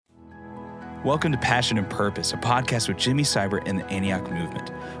Welcome to Passion and Purpose, a podcast with Jimmy Seibert and the Antioch Movement.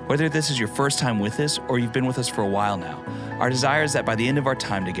 Whether this is your first time with us or you've been with us for a while now, our desire is that by the end of our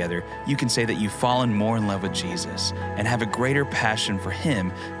time together, you can say that you've fallen more in love with Jesus and have a greater passion for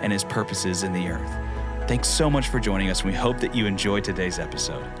Him and His purposes in the earth. Thanks so much for joining us, and we hope that you enjoyed today's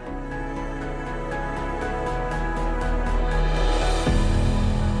episode.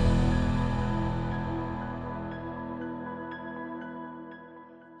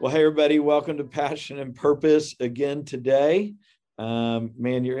 Well, hey, everybody, welcome to Passion and Purpose again today.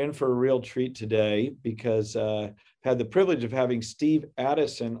 Man, you're in for a real treat today because I've had the privilege of having Steve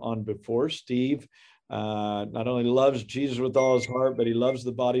Addison on before. Steve not only loves Jesus with all his heart, but he loves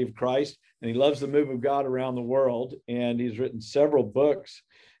the body of Christ and he loves the move of God around the world. And he's written several books.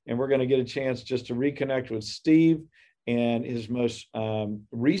 And we're going to get a chance just to reconnect with Steve and his most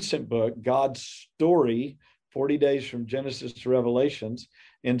recent book, God's Story, 40 Days from Genesis to Revelations.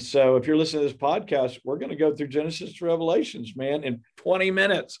 And so if you're listening to this podcast, we're going to go through Genesis to Revelations, man, in 20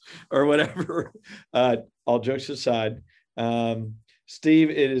 minutes or whatever. All jokes aside,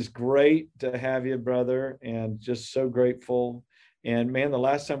 Steve, it is great to have you, brother, and just so grateful. And man, the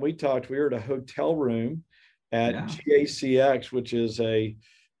last time we talked, we were at a hotel room at GACX, which is a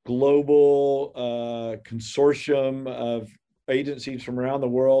global consortium of agencies from around the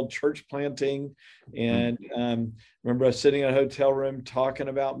world, church planting. And remember us sitting in a hotel room talking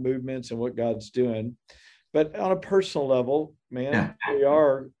about movements and what God's doing. But on a personal level, man, we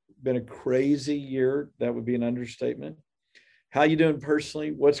are been a crazy year. That would be an understatement. How you doing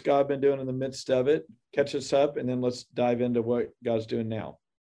personally? What's God been doing in the midst of it? Catch us up, and then let's dive into what God's doing now.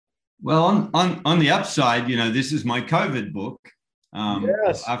 Well, on the upside, this is my COVID book.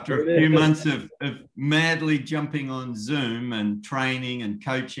 Yes, after a few months of madly jumping on Zoom and training and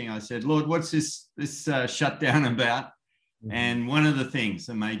coaching, I said, Lord, what's this shutdown about? Mm-hmm. And one of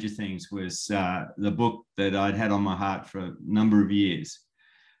the major things was the book that I'd had on my heart for a number of years.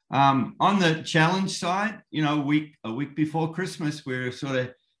 On the challenge side, a week before Christmas, we were sort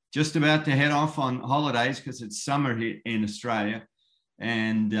of just about to head off on holidays because it's summer here in Australia.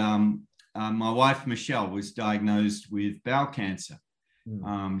 And my wife, Michelle, was diagnosed with bowel cancer.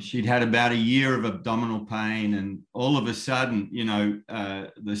 She'd had about a year of abdominal pain, and all of a sudden,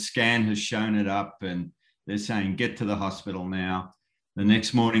 the scan has shown it up and they're saying, get to the hospital now. The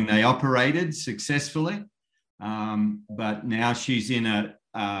next morning they operated successfully. But now she's in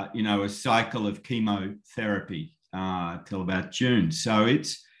a cycle of chemotherapy till about June. So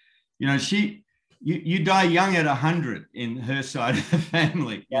it's, you die young at 100 in her side of the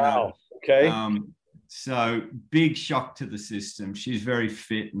family. Wow. Okay. So big shock to the system. She's very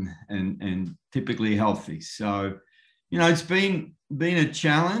fit and typically healthy. So, it's been a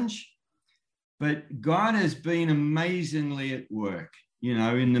challenge, but God has been amazingly at work.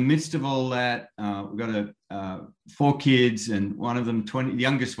 In the midst of all that, we've got 4 kids, and one of them, the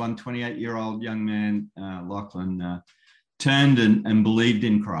youngest one, 28-year-old young man, Lachlan, turned and believed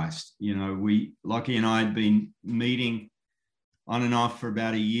in Christ. Lockie and I had been meeting on and off for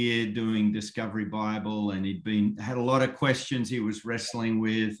about a year doing Discovery Bible, and he'd had a lot of questions he was wrestling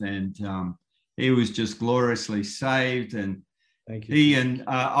with, and he was just gloriously saved. And thank you. He and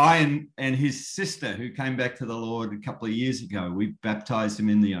I and his sister, who came back to the Lord a couple of years ago, we baptized him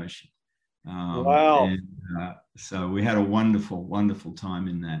in the ocean. Wow. And, so we had a wonderful, wonderful time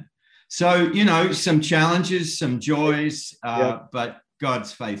in that. So, some challenges, some joys, but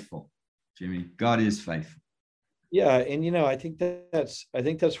God's faithful, Jimmy. God is faithful. Yeah, and I think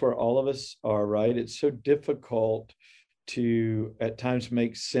that's where all of us are, right? It's so difficult to at times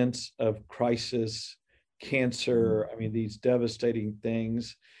make sense of crisis, cancer, these devastating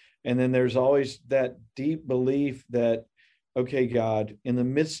things. And then there's always that deep belief that, okay, God, in the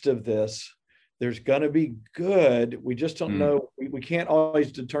midst of this, there's going to be good. We just don't know. We can't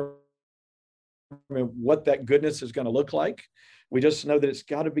always determine what that goodness is going to look like. We just know that it's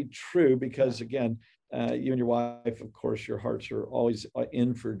got to be true because, again, you and your wife, of course, your hearts are always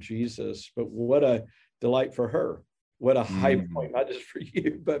in for Jesus, but what a delight for her. What a high point, not just for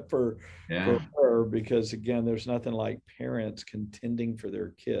you, but for her, because again, there's nothing like parents contending for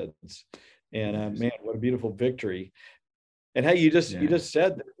their kids. And man, what a beautiful victory. And hey, you just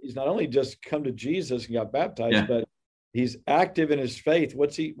said that he's not only just come to Jesus and got baptized, but he's active in his faith.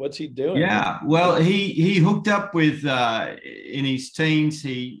 What's he doing? Yeah, well, he hooked up with in his teens.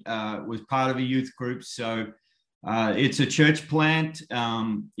 He was part of a youth group. So it's a church plant,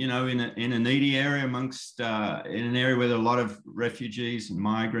 in a needy area in an area where there are a lot of refugees and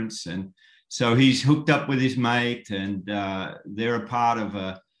migrants. And so he's hooked up with his mate, and they're a part of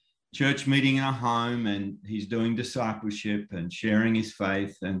a church meeting in a home, and he's doing discipleship and sharing his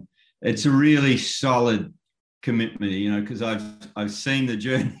faith. And it's a really solid commitment, you know, because I've seen the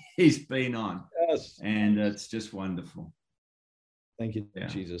journey he's been on. Yes. And it's just wonderful. Thank you, Yeah.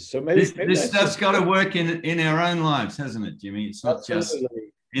 Jesus. So maybe this stuff's got to work in our own lives, hasn't it, Jimmy? It's not just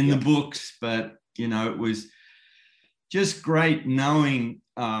in the books, but, you know, it was just great knowing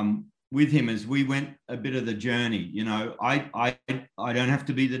with him as we went a bit of the journey. You know, I don't have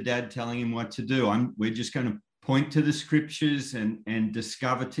to be the dad telling him what to do. We're just going to point to the scriptures and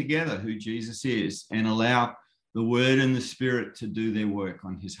discover together who Jesus is and allow the word and the spirit to do their work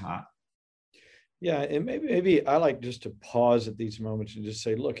on his heart. Yeah, and maybe I like just to pause at these moments and just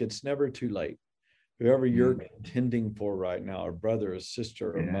say, look, it's never too late. Whoever you're contending for right now, a brother, a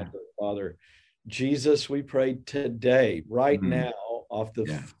sister, a mother, a father, Jesus, we pray today, right now, off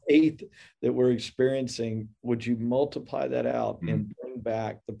the faith that we're experiencing, would you multiply that out and bring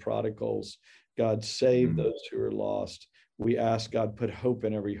back the prodigals? God, save those who are lost. We ask God, put hope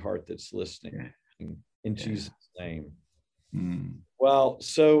in every heart that's listening. In Jesus' name. Well,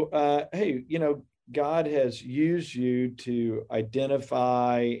 so, hey, you know, God has used you to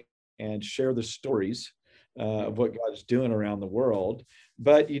identify and share the stories of what God's doing around the world,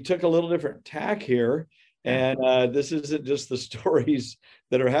 but you took a little different tack here. And this isn't just the stories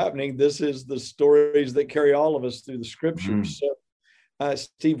that are happening. This is the stories that carry all of us through the scriptures. So,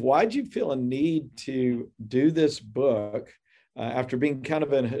 Steve, why'd you feel a need to do this book after being kind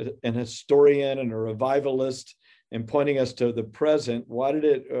of an historian and a revivalist and pointing us to the present? Why did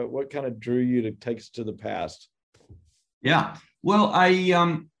it, what kind of drew you to take us to the past? Yeah, well,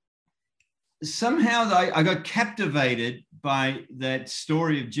 I somehow I got captivated by that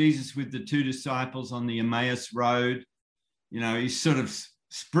story of Jesus with the two disciples on the Emmaus Road. You know, he sort of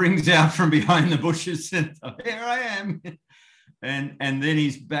springs out from behind the bushes and here I am. And then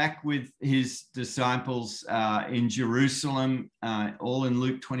he's back with his disciples in Jerusalem, all in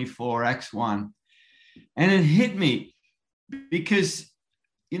Luke 24, Acts 1. And it hit me because,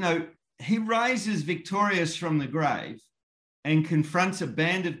 you know, he rises victorious from the grave and confronts a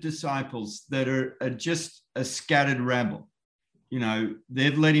band of disciples that are just a scattered rabble. You know,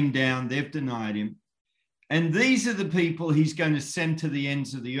 they've let him down, they've denied him. And these are the people he's going to send to the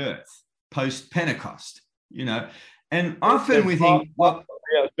ends of the earth post-Pentecost, you know. And often we think, well,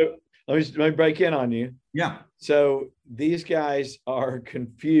 so let me break in on you. Yeah. So these guys are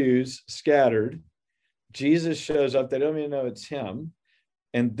confused, scattered. Jesus shows up. They don't even know it's him.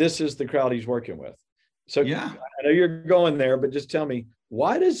 And this is the crowd he's working with. So I know you're going there, but just tell me,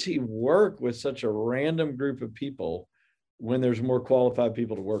 why does he work with such a random group of people when there's more qualified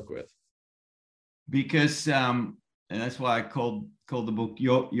people to work with? Because, and that's why I called the book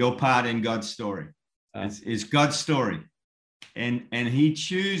Your Part in God's Story. It's God's story. And he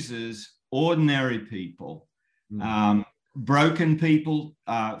chooses ordinary people, broken people,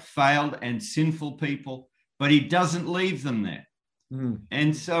 failed and sinful people, but he doesn't leave them there.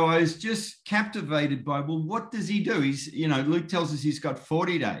 And so I was just captivated by, well, what does he do? He's, you know, Luke tells us he's got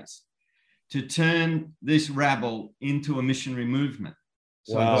 40 days to turn this rabble into a missionary movement.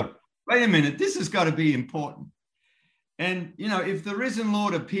 So I thought, wait a minute, this has got to be important. And, you know, if the risen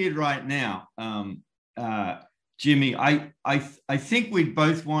Lord appeared right now, Jimmy, I think we'd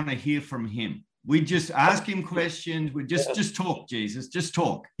both want to hear from him. We just ask him questions. We just talk, Jesus, just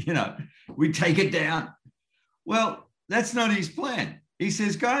talk. You know, we take it down. Well, that's not his plan. He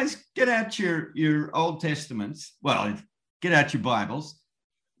says, guys, get out your Old Testaments. Well, get out your Bibles.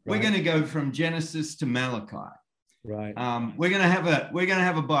 Right. We're going to go from Genesis to Malachi. Right. We're going to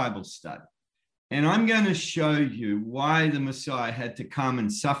have a Bible study, and I'm going to show you why the Messiah had to come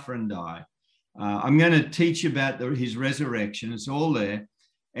and suffer and die. I'm going to teach you about his resurrection. It's all there.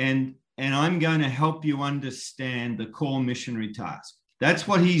 And I'm going to help you understand the core missionary task. That's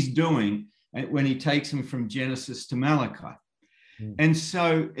what he's doing when he takes them from Genesis to Malachi. And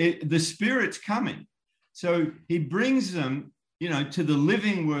so the Spirit's coming. So he brings them, you know, to the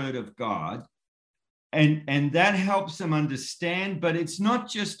living word of God. And that helps them understand. But it's not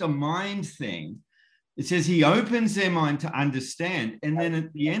just a mind thing. It says he opens their mind to understand. And then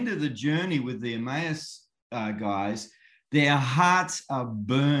at the end of the journey with the Emmaus guys, their hearts are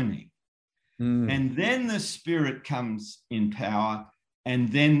burning. And then the Spirit comes in power,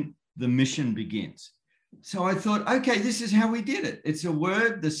 and then the mission begins. So I thought, okay, this is how we did it. It's a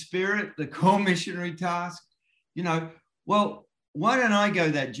word, the Spirit, the core missionary task. You know, well, why don't I go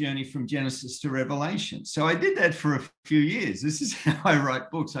that journey from Genesis to Revelation? So I did that for a few years. This is how I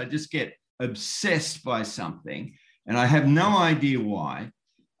write books. I just get obsessed by something, and I have no idea why.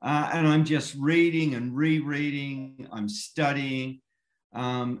 And I'm just reading and rereading. I'm studying,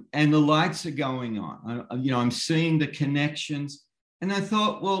 and the lights are going on. I'm seeing the connections. And I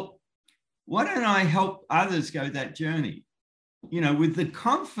thought, well, why don't I help others go that journey? With the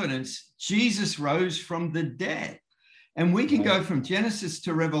confidence Jesus rose from the dead. And we can go from Genesis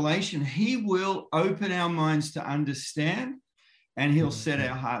to Revelation. He will open our minds to understand, and he'll set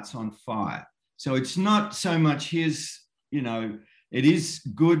our hearts on fire. So it's not so much his, it is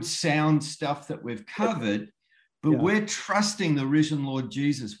good sound stuff that we've covered, but we're trusting the risen Lord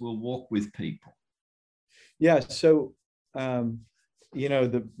Jesus will walk with people. Yeah. So,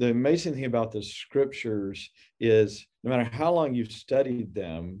 the amazing thing about the scriptures is no matter how long you've studied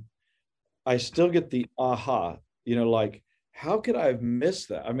them, I still get the aha, like, how could I have missed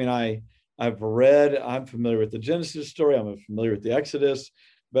that? I mean, I'm familiar with the Genesis story. I'm familiar with the Exodus,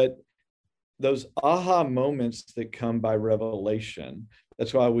 but those aha moments that come by revelation,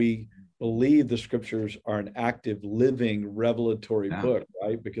 that's why we believe the scriptures are an active, living, revelatory book,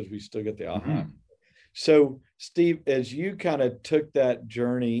 right? Because we still get the aha. Mm-hmm. So, Steve, as you kind of took that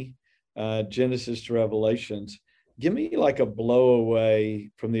journey, Genesis to Revelations, give me like a blow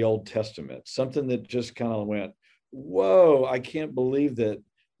away from the Old Testament, something that just kind of went, whoa, I can't believe that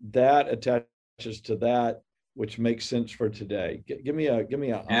attaches to that, which makes sense for today. Give me a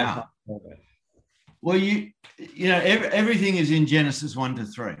aha moment. Well, everything is in Genesis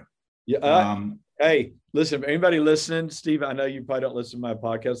 1-3. Yeah. Hey, listen, anybody listening, Steve, I know you probably don't listen to my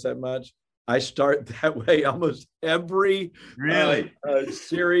podcast that much. I start that way almost every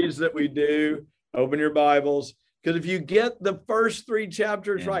series that we do. Open your Bibles, because if you get the first 3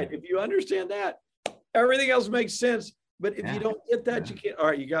 chapters right, if you understand that, everything else makes sense. But if you don't get that, you can't. All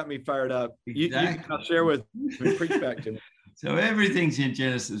right, you got me fired up. Exactly. You share with me, preach back to me. So everything's in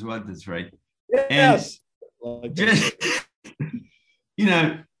Genesis 1-3. Yes. And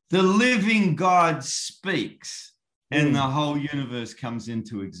the living God speaks, and the whole universe comes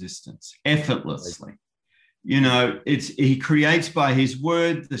into existence effortlessly. He creates by his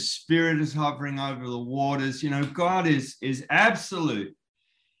word. The Spirit is hovering over the waters. God is absolute.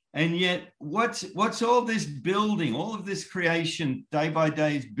 And yet, what's all this building, all of this creation day by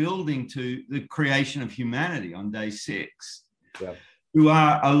day is building to the creation of humanity on day 6, who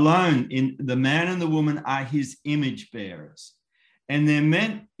are alone. In the man and the woman are his image bearers. And they're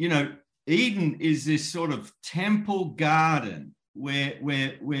meant, Eden is this sort of temple garden where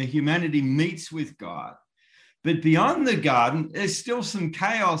humanity meets with God. But beyond the garden, there's still some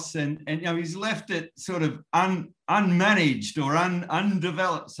chaos, and he's left it sort of unmanaged or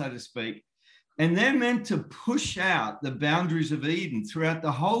undeveloped, so to speak. And they're meant to push out the boundaries of Eden throughout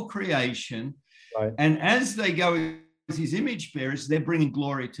the whole creation. Right. And as they go as his image bearers, they're bringing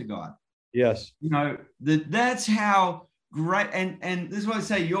glory to God. Yes. That's how great. And this is why I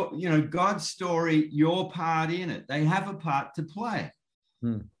say God's story, your part in it. They have a part to play.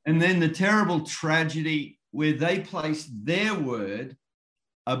 And then the terrible tragedy where they place their word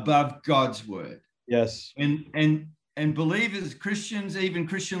above God's word. Yes. And believers, Christians, even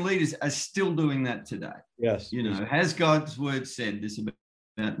Christian leaders are still doing that today. Yes. Has God's word said this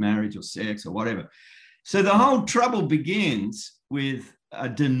about marriage or sex or whatever? So the whole trouble begins with a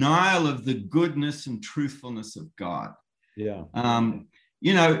denial of the goodness and truthfulness of God. Yeah.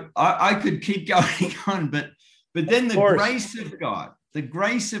 I could keep going on, but then the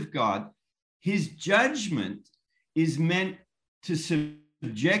grace of God, his judgment is meant to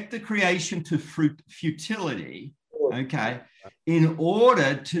subject the creation to futility, in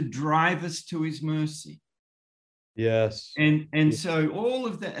order to drive us to his mercy. Yes. And so all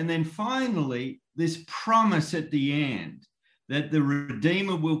of that, and then finally, this promise at the end that the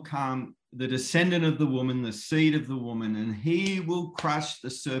Redeemer will come, the descendant of the woman, the seed of the woman, and he will crush the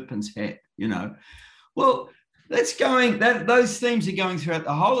serpent's head, Well, those themes are going throughout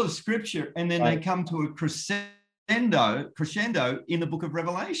the whole of Scripture, and then they come to a crescendo in the book of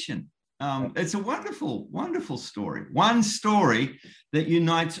Revelation. It's a wonderful, wonderful story. One story that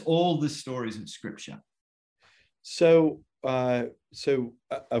unites all the stories of Scripture. So of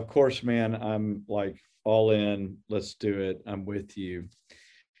course, man, I'm like all in. Let's do it. I'm with you.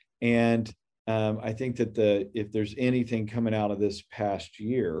 And I think that if there's anything coming out of this past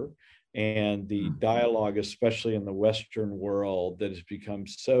year, and the dialogue, especially in the Western world, that has become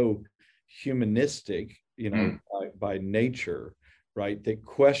so humanistic, by nature, right? That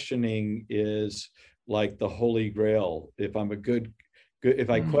questioning is like the Holy Grail. If I'm if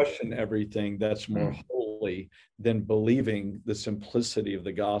I question everything, that's more holy than believing the simplicity of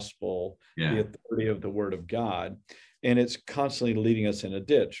the gospel, the authority of the Word of God. And it's constantly leading us in a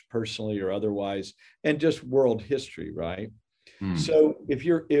ditch, personally or otherwise, and just world history, right? So if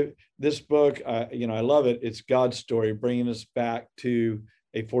this book, I love it. It's God's story, bringing us back to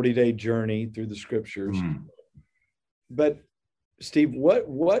a 40-day journey through the Scriptures. But Steve, what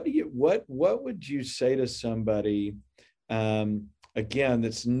would you say to somebody, again,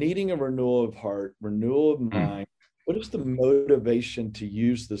 that's needing a renewal of heart, renewal of mind? What is the motivation to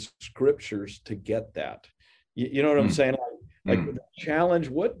use the scriptures to get that? You know what I'm saying? Like the challenge.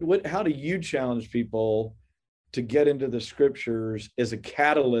 How do you challenge people to get into the scriptures as a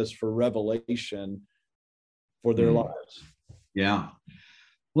catalyst for revelation for their lives? Yeah.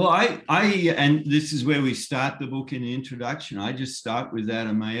 Well, I and this is where we start the book in the introduction. I just start with that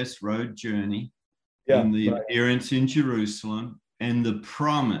Emmaus Road journey and the appearance in Jerusalem and the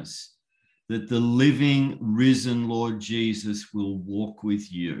promise that the living, risen Lord Jesus will walk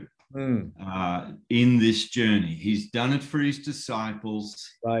with you in this journey. He's done it for his disciples.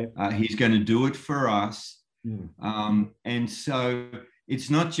 Right. He's going to do it for us. And so it's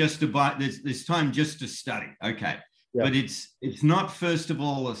not just about, there's time just to study. Okay. Yeah. But it's not first of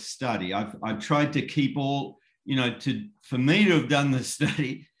all a study. I've tried to keep all, for me to have done the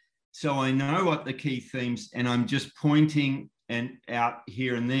study, so I know what the key themes, and I'm just pointing and out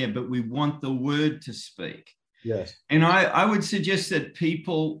here and there, but we want the word to speak. Yes. And I would suggest that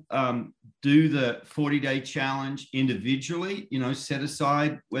people do the 40-day challenge individually, set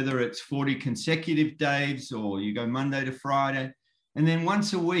aside whether it's 40 consecutive days or you go Monday to Friday. And then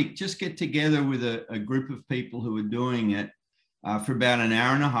once a week, just get together with a group of people who are doing it for about an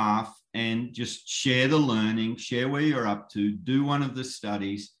hour and a half and just share the learning, share where you're up to, do one of the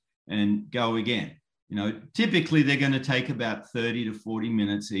studies and go again. Typically they're going to take about 30 to 40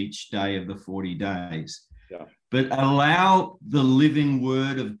 minutes each day of the 40 days. Yeah. But allow the living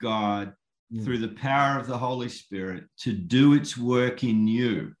word of God through the power of the Holy Spirit to do its work in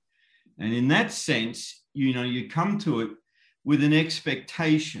you. And in that sense, you come to it with an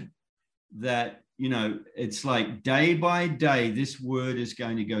expectation that, it's like day by day, this word is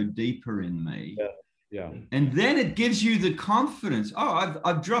going to go deeper in me. Yeah. And then it gives you the confidence. Oh,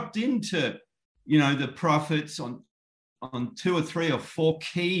 I've dropped into, the prophets on 2 or 3 or 4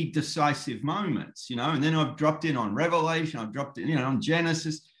 key decisive moments, and then I've dropped in on Revelation, I've dropped in, on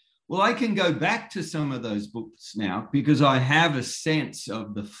Genesis. Well, I can go back to some of those books now because I have a sense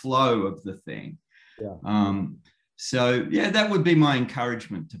of the flow of the thing. Yeah. So that would be my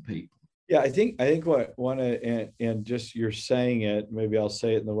encouragement to people. Yeah, I think what one and just you're saying it, maybe I'll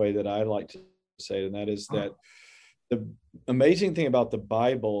say it in the way that I like to say it, and that is that the amazing thing about the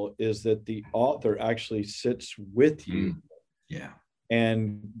Bible is that the author actually sits with you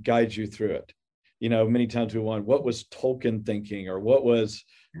and guides you through it. Many times we want, what was Tolkien thinking, or what was,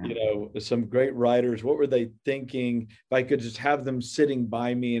 some great writers, what were they thinking? If I could just have them sitting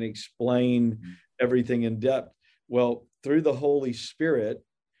by me and explain everything in depth. Well, through the Holy Spirit,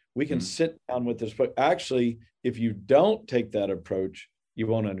 we can sit down with this book. Actually, if you don't take that approach, you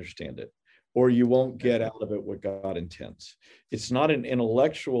won't understand it, or you won't get out of it what God intends. It's not an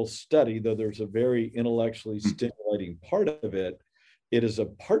intellectual study, though there's a very intellectually stimulating part of it. It is a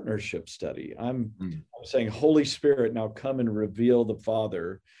partnership study. I'm saying, Holy Spirit, now come and reveal the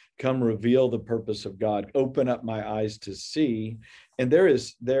Father, come reveal the purpose of God, open up my eyes to see. And there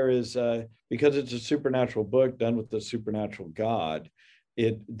is because it's a supernatural book done with the supernatural God,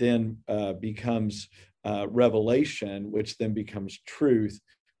 it then becomes revelation, which then becomes truth,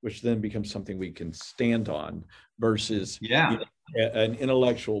 which then becomes something we can stand on versus an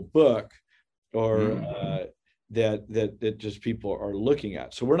intellectual book or that just people are looking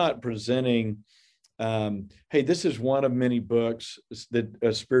at. So we're not presenting, hey, this is one of many books,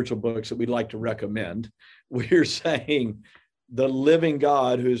 that spiritual books that we'd like to recommend. We're saying the living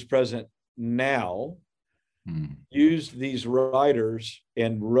God who is present now used these writers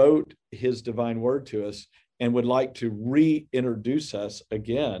and wrote his divine word to us and would like to reintroduce us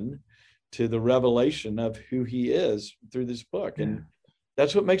again to the revelation of who he is through this book. And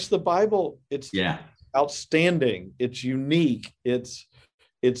that's what makes the Bible, it's outstanding, it's unique, it's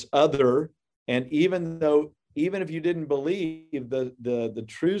other. And even if you didn't believe, the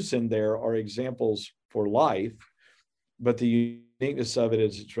truths in there are examples for life, but the uniqueness of it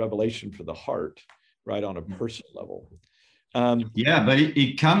is its revelation for the heart, right, on a personal level. But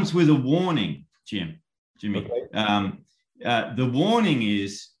it comes with a warning, Jimmy. Okay. The warning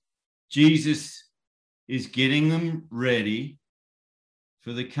is Jesus is getting them ready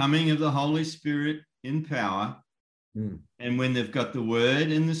for the coming of the Holy Spirit in power. And when they've got the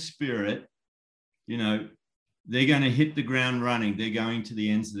word and the Spirit, they're going to hit the ground running. They're going to the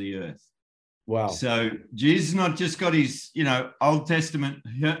ends of the earth. Wow. So Jesus not just got his, Old Testament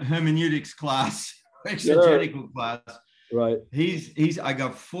hermeneutics class, exegetical class. Right. I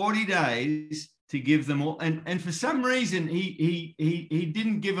got 40 days to give them all. And for some reason, he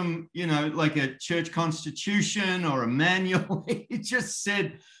didn't give them, you know, like a church constitution or a manual. He just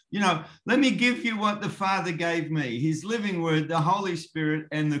said, you know, let me give you what the Father gave me, his living word, the Holy Spirit,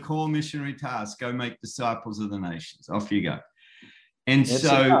 and the core missionary task: go make disciples of the nations. Off you go. And It's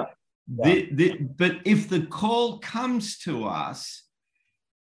so, but if the call comes to us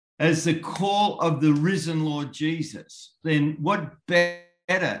as the call of the risen Lord Jesus, then what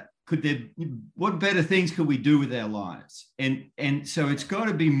better things could we do with our lives? And so it's got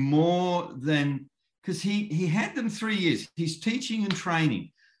to be more than, because he had them 3 years. He's teaching and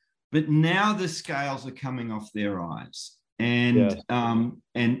training, but now the scales are coming off their eyes. And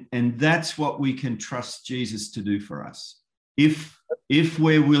and that's what we can trust Jesus to do for us, if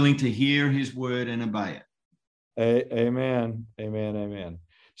we're willing to hear his word and obey it. Amen. Amen. Amen.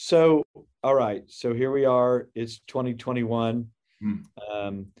 So, all right. So here we are. It's 2021.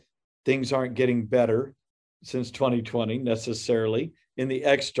 Things aren't getting better since 2020 necessarily in the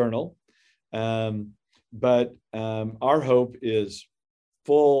external. But our hope is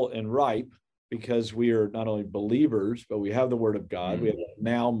full and ripe because we are not only believers, but we have the word of God. We have a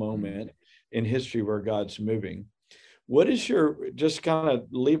now moment in history where God's moving. What is your, just kind of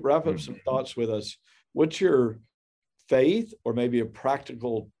wrap up some thoughts with us. What's your faith, or maybe a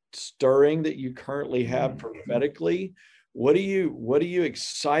practical stirring that you currently have prophetically? What are you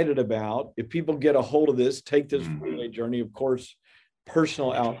excited about? If people get a hold of this, take this relay journey, of course,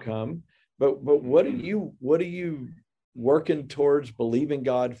 personal outcome, but what are you working towards, believing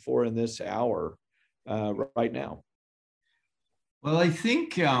God for in this hour right now? Well, I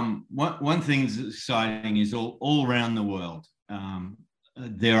think one thing that's exciting is all around the world.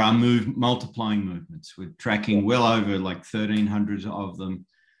 There are multiplying movements. We're tracking well over like 1,300 of them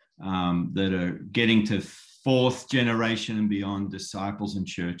that are getting to fourth generation and beyond disciples and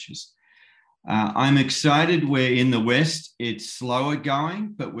churches. I'm excited. We're in the West. It's slower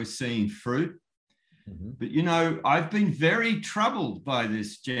going, but we're seeing fruit. But, you know, I've been very troubled by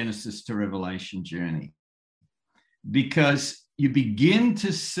this Genesis to Revelation journey, because you begin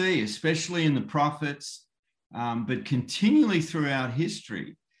to see, especially in the prophets, but continually throughout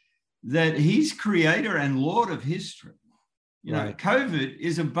history, that he's creator and Lord of history. You know, COVID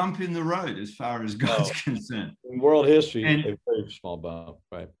is a bump in the road as far as God's concerned. In world history, a very small bump,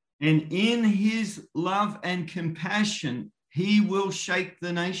 right? And in his love and compassion, he will shake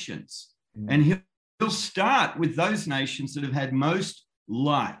the nations. And he'll start with those nations that have had most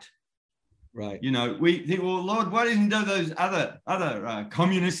light. Right. You know, we think, well, Lord, why doesn't he do those other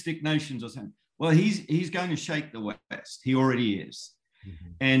communistic nations or something? Well, he's going to shake the West. He already is.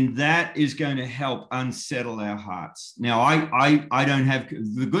 And that is going to help unsettle our hearts. Now, I don't have,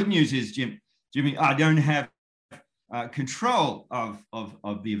 the good news is, Jimmy, I don't have control of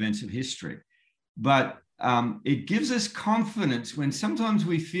the events of history, but it gives us confidence when sometimes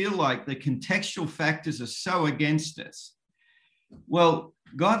we feel like the contextual factors are so against us. Well,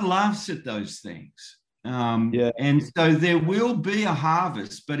 God laughs at those things. And so there will be a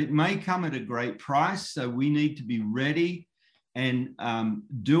harvest, but it may come at a great price. So we need to be ready and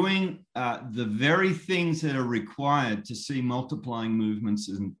doing the very things that are required to see multiplying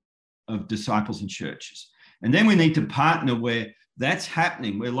movements of disciples and churches. And then we need to partner where that's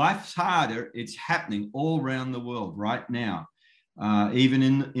happening, where life's harder. It's happening all around the world right now, even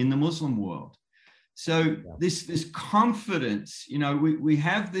in the Muslim world. So this confidence, you know, we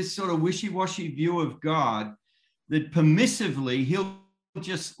have this sort of wishy-washy view of God that permissively he'll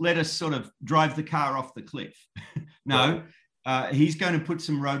just let us sort of drive the car off the cliff. No, he's going to put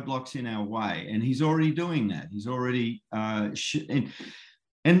some roadblocks in our way, and he's already doing that. He's already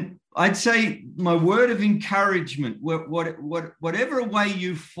and I'd say my word of encouragement, whatever way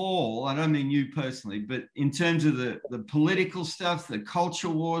you fall, I don't mean you personally, but in terms of the political stuff, the culture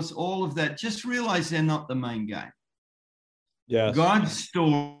wars, all of that, just realize they're not the main game. Yes. God's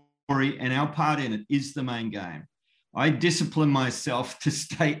story and our part in it is the main game. I discipline myself to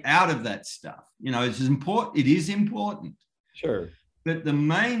stay out of that stuff. You know, it's important. It is important. Sure. But the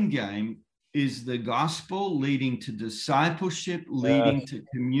main game is the gospel leading to discipleship, leading to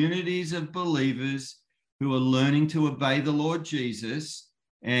communities of believers who are learning to obey the Lord Jesus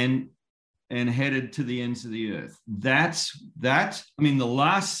and headed to the ends of the earth. That's, I mean, the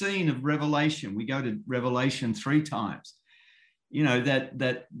last scene of Revelation, we go to Revelation 3 times, you know,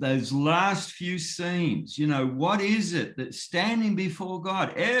 that those last few scenes, you know, what is it that's standing before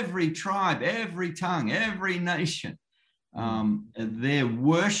God? Every tribe, every tongue, every nation. They're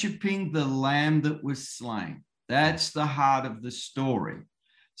worshiping the Lamb that was slain. That's the heart of the story.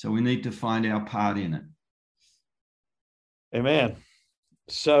 So we need to find our part in it. Amen.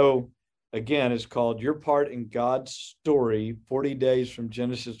 So again, is called Your Part in God's Story, 40 Days from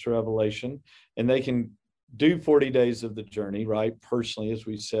Genesis to Revelation. And they can do 40 days of the journey, right? Personally, as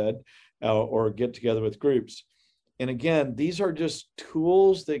we said, or get together with groups. And again, these are just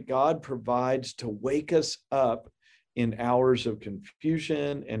tools that God provides to wake us up in hours of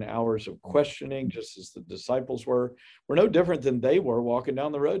confusion and hours of questioning, just as the disciples were. We're no different than they were walking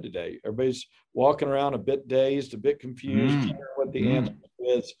down the road today. Everybody's walking around a bit dazed, a bit confused, wondering what the answer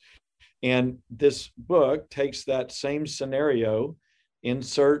is. And this book takes that same scenario,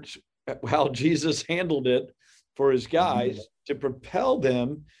 inserts how Jesus handled it for his guys to propel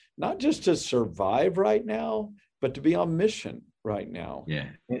them, not just to survive right now, but to be on mission right now. Yeah.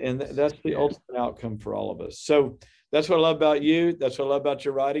 And that's the ultimate outcome for all of us. So that's what I love about you. That's what I love about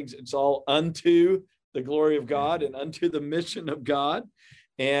your writings. It's all unto the glory of God and unto the mission of God.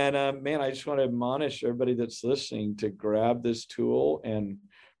 And man, I just want to admonish everybody that's listening to grab this tool and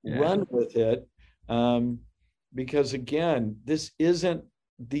run with it. Because again, this isn't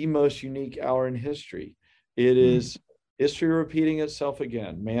the most unique hour in history. It is history repeating itself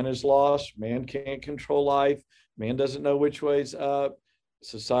again. Man is lost. Man can't control life. Man doesn't know which way's up.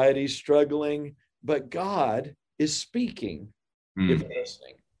 Society's struggling, but God is speaking if you're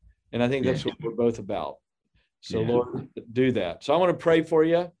listening. And I think that's what we're both about. So Lord, do that. So I want to pray for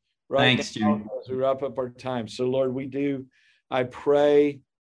you right Thanks, now Jimmy. as we wrap up our time. So Lord, I pray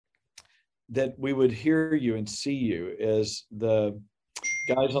that we would hear you and see you as the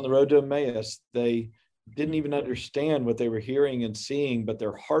guys on the road to Emmaus. They didn't even understand what they were hearing and seeing, but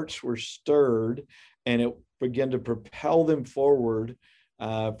their hearts were stirred, and it began to propel them forward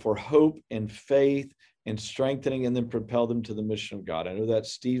for hope and faith and strengthening, and then propel them to the mission of God. I know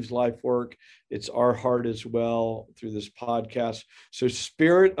that's Steve's life work. It's our heart as well through this podcast. So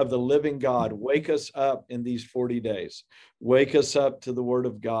Spirit of the living God, wake us up in these 40 days. Wake us up to the word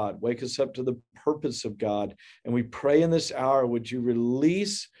of God. Wake us up to the purpose of God. And we pray in this hour, would you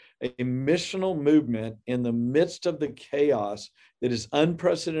release a missional movement in the midst of the chaos that is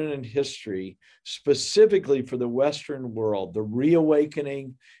unprecedented in history, specifically for the Western world, the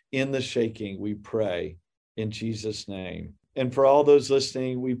reawakening in the shaking, we pray in Jesus' name. And for all those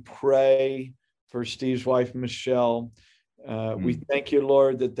listening, we pray for Steve's wife, Michelle. We thank you,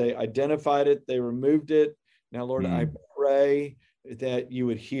 Lord, that they identified it, they removed it. Now, Lord, I pray that you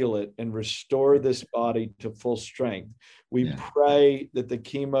would heal it and restore this body to full strength. We pray that the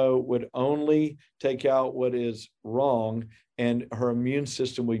chemo would only take out what is wrong, and her immune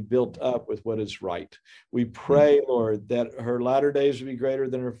system we built up with what is right. We pray, Lord, that her latter days would be greater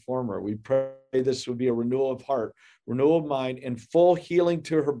than her former. We pray this would be a renewal of heart, renewal of mind, and full healing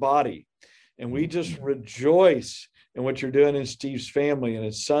to her body. And we just rejoice in what you're doing in Steve's family and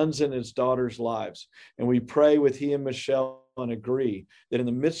his sons and his daughters' lives. And we pray with he and Michelle and agree that in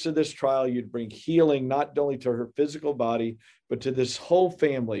the midst of this trial, you'd bring healing not only to her physical body, but to this whole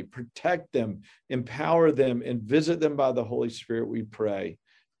family. Protect them, empower them, and visit them by the Holy Spirit, we pray.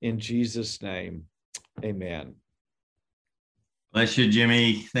 In Jesus' name, amen. Bless you,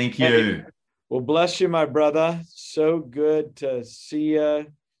 Jimmy. Thank you. Well, bless you, my brother. So good to see you.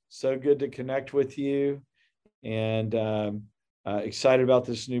 So good to connect with you. And excited about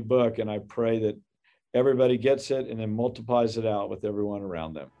this new book. And I pray that everybody gets it and then multiplies it out with everyone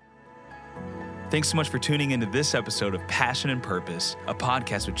around them. Thanks so much for tuning into this episode of Passion and Purpose, a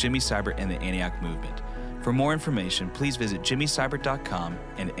podcast with Jimmy Seibert and the Antioch Movement. For more information, please visit jimmyseibert.com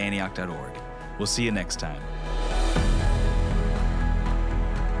and antioch.org. We'll see you next time.